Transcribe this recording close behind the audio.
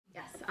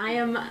I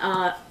am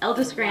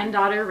eldest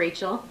granddaughter,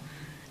 Rachel.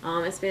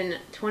 It's been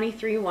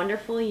 23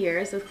 wonderful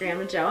years with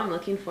Grandma Jo. I'm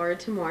looking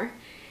forward to more.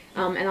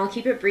 And I'll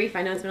keep it brief.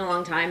 I know it's been a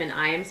long time, and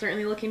I am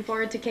certainly looking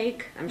forward to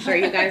cake. I'm sure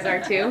you guys are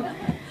too.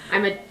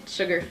 I'm a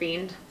sugar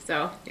fiend,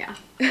 so yeah.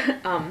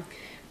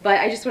 But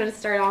I just wanted to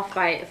start off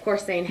by, of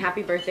course, saying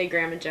happy birthday,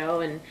 Grandma Jo.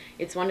 And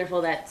it's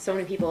wonderful that so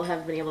many people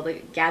have been able to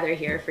gather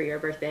here for your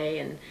birthday.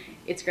 And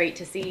it's great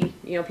to see,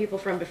 people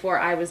from before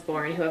I was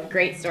born who have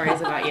great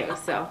stories about you.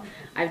 So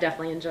I've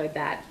definitely enjoyed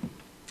that.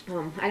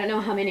 I don't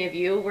know how many of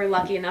you were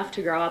lucky enough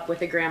to grow up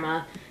with a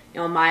grandma,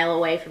 a mile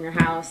away from your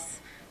house,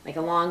 like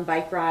a long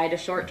bike ride, a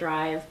short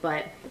drive.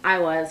 But I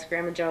was.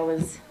 Grandma Jo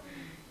was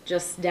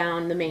just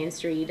down the main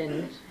street,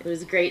 and it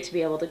was great to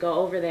be able to go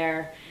over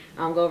there.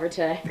 Go over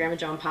to Grandma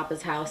Jo and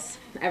Papa's house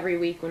every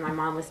week when my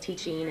mom was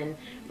teaching, and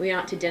we went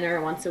out to dinner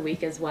once a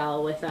week as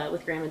well with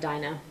Grandma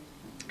Dinah.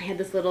 I had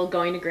this little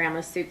going to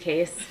Grandma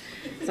suitcase,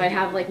 so I'd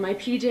have like my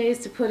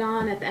PJs to put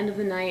on at the end of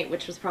the night,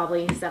 which was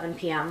probably 7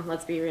 p.m.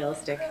 Let's be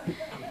realistic.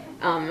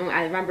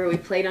 I remember we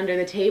played under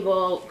the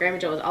table. Grandma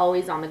Jo was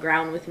always on the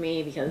ground with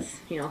me because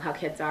how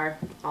kids are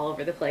all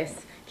over the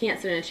place. Can't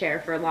sit in a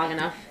chair for long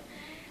enough.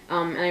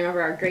 And I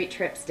remember our great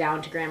trips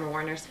down to Grandma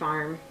Warner's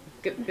farm.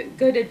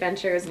 Good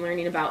adventures,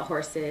 learning about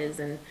horses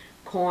and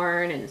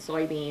corn and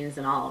soybeans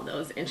and all of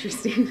those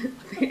interesting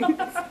things.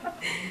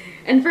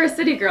 And for a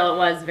city girl, it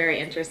was very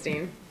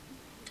interesting.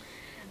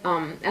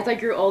 As I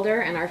grew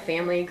older and our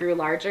family grew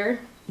larger,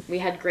 we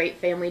had great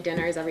family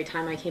dinners every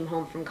time I came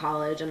home from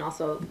college, and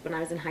also when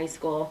I was in high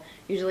school,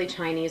 usually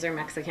Chinese or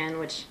Mexican,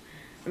 which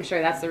I'm sure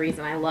that's the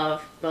reason I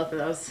love both of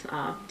those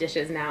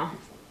dishes now.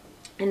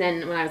 And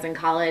then when I was in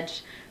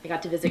college, I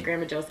got to visit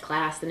Grandma Jo's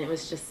class, and it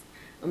was just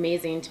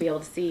amazing to be able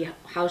to see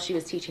how she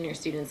was teaching her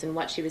students and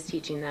what she was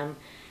teaching them.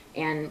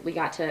 And we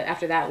got to,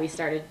 after that, we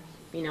started,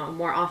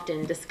 more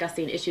often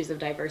discussing issues of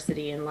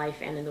diversity in life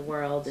and in the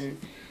world, and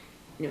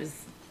it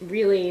was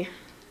really,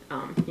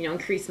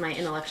 increased my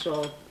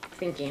intellectual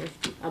thinking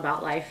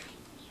about life.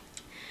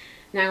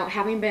 Now,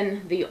 having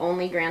been the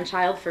only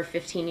grandchild for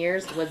 15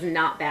 years was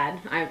not bad.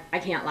 I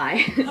can't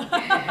lie.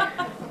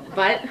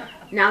 But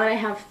now that I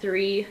have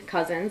 3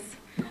 cousins,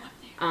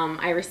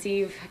 I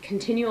receive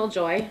continual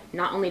joy,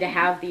 not only to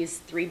have these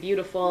 3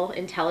 beautiful,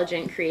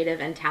 intelligent,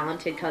 creative, and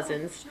talented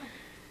cousins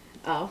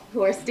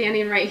who are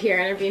standing right here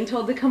and are being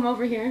told to come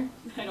over here.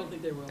 I don't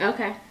think they will.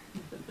 Okay.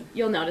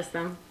 You'll notice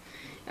them.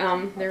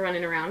 They're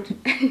running around.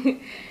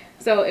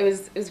 So it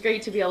was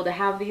great to be able to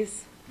have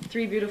these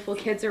 3 beautiful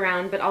kids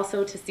around, but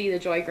also to see the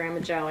joy Grandma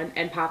Jo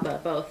and Papa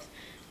both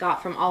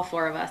got from all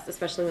 4 of us,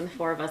 especially when the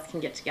 4 of us can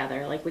get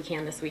together like we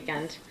can this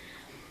weekend.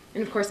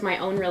 And of course, my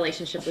own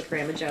relationship with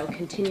Grandma Jo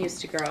continues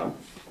to grow,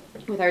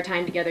 with our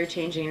time together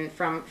changing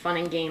from fun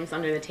and games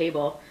under the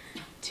table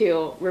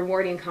to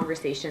rewarding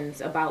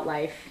conversations about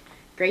life,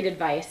 great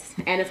advice,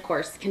 and of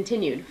course,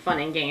 continued fun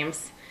and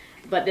games,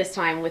 but this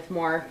time with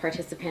more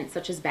participants,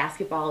 such as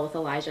basketball with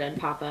Elijah and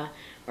Papa,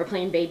 or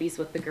playing babies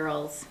with the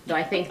girls, though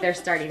I think they're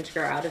starting to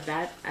grow out of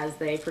that as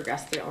they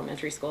progress through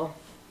elementary school.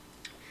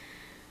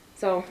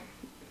 So,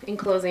 in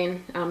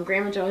closing,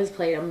 Grandma Jo has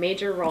played a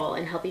major role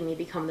in helping me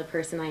become the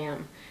person I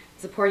am,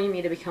 supporting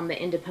me to become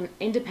the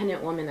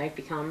independent woman I've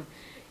become,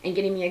 and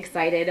getting me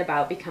excited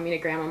about becoming a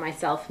grandma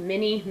myself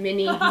many,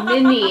 many,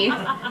 many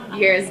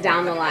years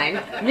down the line.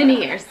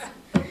 Many years.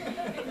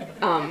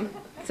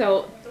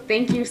 So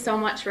thank you so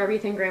much for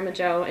everything, Grandma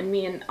Jo, and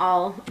me and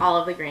all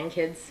of the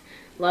grandkids.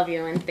 Love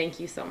you, and thank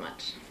you so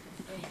much.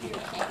 Thank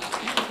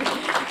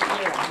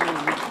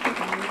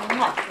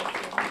you.